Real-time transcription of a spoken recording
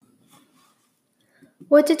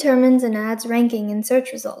What determines an ad's ranking in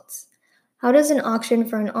search results? How does an auction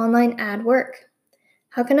for an online ad work?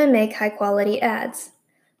 How can I make high-quality ads?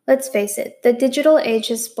 Let's face it, the digital age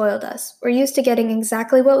has spoiled us. We're used to getting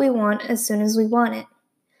exactly what we want as soon as we want it.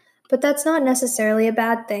 But that's not necessarily a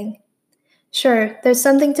bad thing. Sure, there's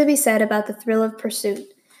something to be said about the thrill of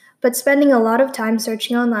pursuit, but spending a lot of time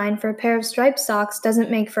searching online for a pair of striped socks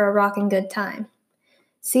doesn't make for a rockin' good time.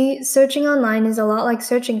 See, searching online is a lot like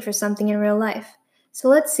searching for something in real life. So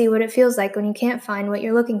let's see what it feels like when you can't find what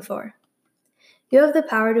you're looking for. You have the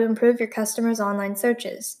power to improve your customers' online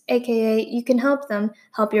searches, aka you can help them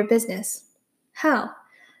help your business. How?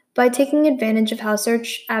 By taking advantage of how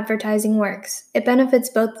search advertising works. It benefits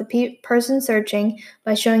both the person searching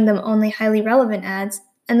by showing them only highly relevant ads,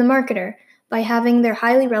 and the marketer by having their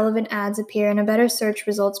highly relevant ads appear in a better search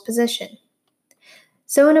results position.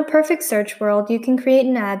 So in a perfect search world, you can create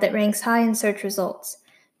an ad that ranks high in search results.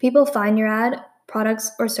 People find your ad,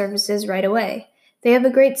 products, or services right away. They have a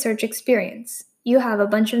great search experience. You have a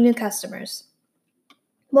bunch of new customers.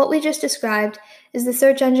 What we just described is the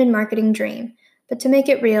search engine marketing dream, but to make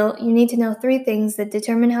it real, you need to know 3 things that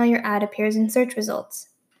determine how your ad appears in search results.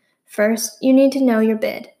 First, you need to know your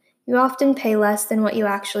bid. You often pay less than what you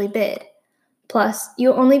actually bid. Plus,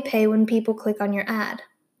 you only pay when people click on your ad.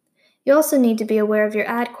 You also need to be aware of your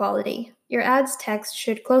ad quality. Your ad's text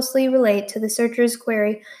should closely relate to the searcher's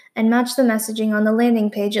query and match the messaging on the landing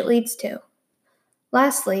page it leads to.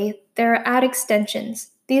 Lastly, there are ad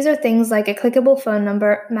extensions. These are things like a clickable phone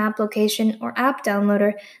number, map location, or app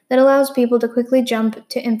downloader that allows people to quickly jump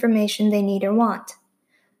to information they need or want.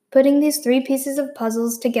 Putting these 3 pieces of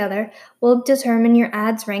puzzles together will determine your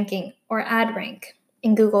ad's ranking, or ad rank,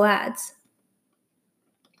 in Google Ads.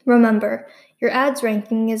 Remember, your ads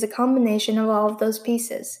ranking is a combination of all of those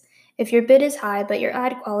pieces. If your bid is high but your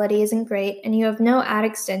ad quality isn't great and you have no ad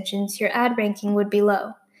extensions, your ad ranking would be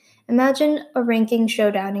low. Imagine a ranking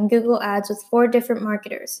showdown in Google Ads with 4 different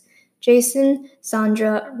marketers: Jason,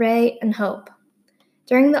 Sandra, Ray, and Hope.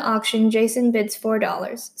 During the auction, Jason bids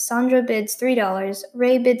 $4, Sandra bids $3,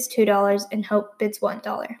 Ray bids $2, and Hope bids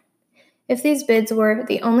 $1. If these bids were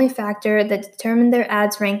the only factor that determined their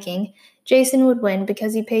ad's ranking, Jason would win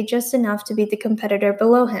because he paid just enough to beat the competitor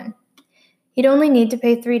below him. He'd only need to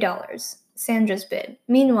pay $3, Sandra's bid.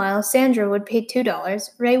 Meanwhile, Sandra would pay $2,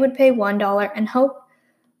 Ray would pay $1, and Hope,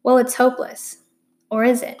 well, it's hopeless. Or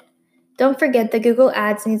is it? Don't forget that Google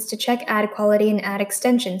Ads needs to check ad quality and ad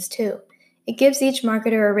extensions too. It gives each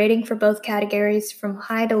marketer a rating for both categories from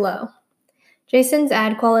high to low. Jason's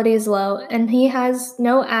ad quality is low, and he has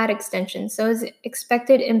no ad extensions, so his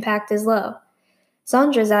expected impact is low.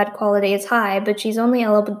 Sandra's ad quality is high, but she's only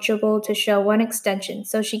eligible to show 1 extension,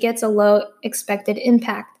 so she gets a low expected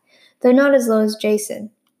impact, though not as low as Jason.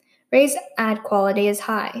 Ray's ad quality is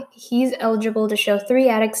high. He's eligible to show 3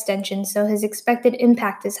 ad extensions, so his expected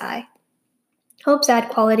impact is high. Hope's ad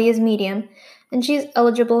quality is medium, and she's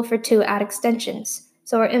eligible for 2 ad extensions,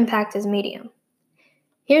 so her impact is medium.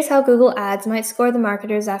 Here's how Google Ads might score the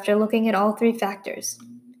marketers after looking at all 3 factors.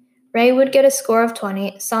 Ray would get a score of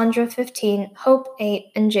 20, Sandra 15, Hope 8,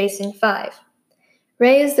 and Jason 5.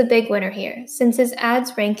 Ray is the big winner here. Since his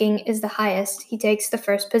ad's ranking is the highest, he takes the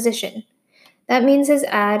first position. That means his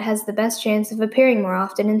ad has the best chance of appearing more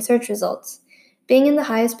often in search results, being in the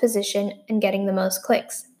highest position and getting the most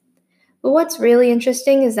clicks. But what's really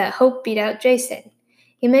interesting is that Hope beat out Jason.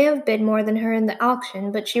 He may have bid more than her in the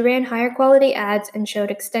auction, but she ran higher quality ads and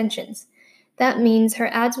showed extensions. That means her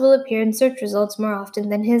ads will appear in search results more often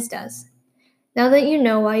than his does. Now that you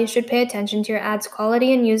know why you should pay attention to your ad's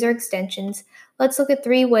quality and user extensions, let's look at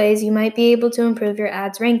 3 ways you might be able to improve your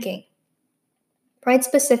ad's ranking. Write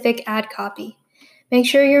specific ad copy. Make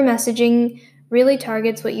sure your messaging really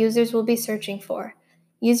targets what users will be searching for.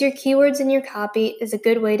 Use your keywords in your copy is a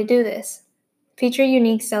good way to do this. Feature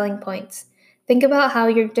unique selling points. Think about how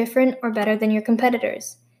you're different or better than your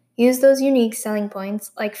competitors. Use those unique selling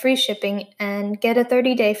points, like free shipping and get a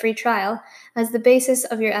 30-day free trial, as the basis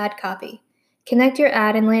of your ad copy. Connect your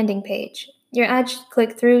ad and landing page. Your ad should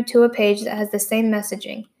click through to a page that has the same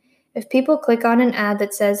messaging. If people click on an ad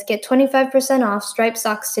that says, "Get 25% off striped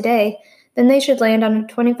socks today," then they should land on a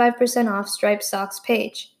 25% off striped socks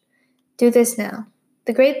page. Do this now.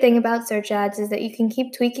 The great thing about search ads is that you can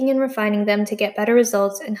keep tweaking and refining them to get better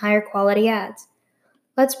results and higher quality ads.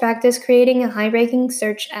 Let's practice creating a high-ranking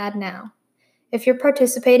search ad now. If you're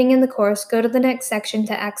participating in the course, go to the next section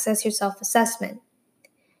to access your self-assessment.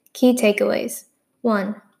 Key takeaways.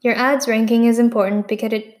 1. Your ad's ranking is important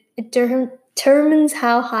because it determines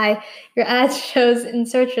how high your ad shows in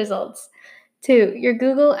search results. 2. Your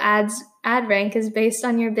Google Ads ad rank is based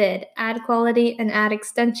on your bid, ad quality, and ad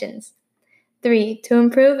extensions. 3. To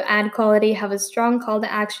improve ad quality, have a strong call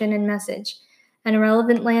to action and message, and a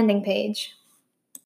relevant landing page.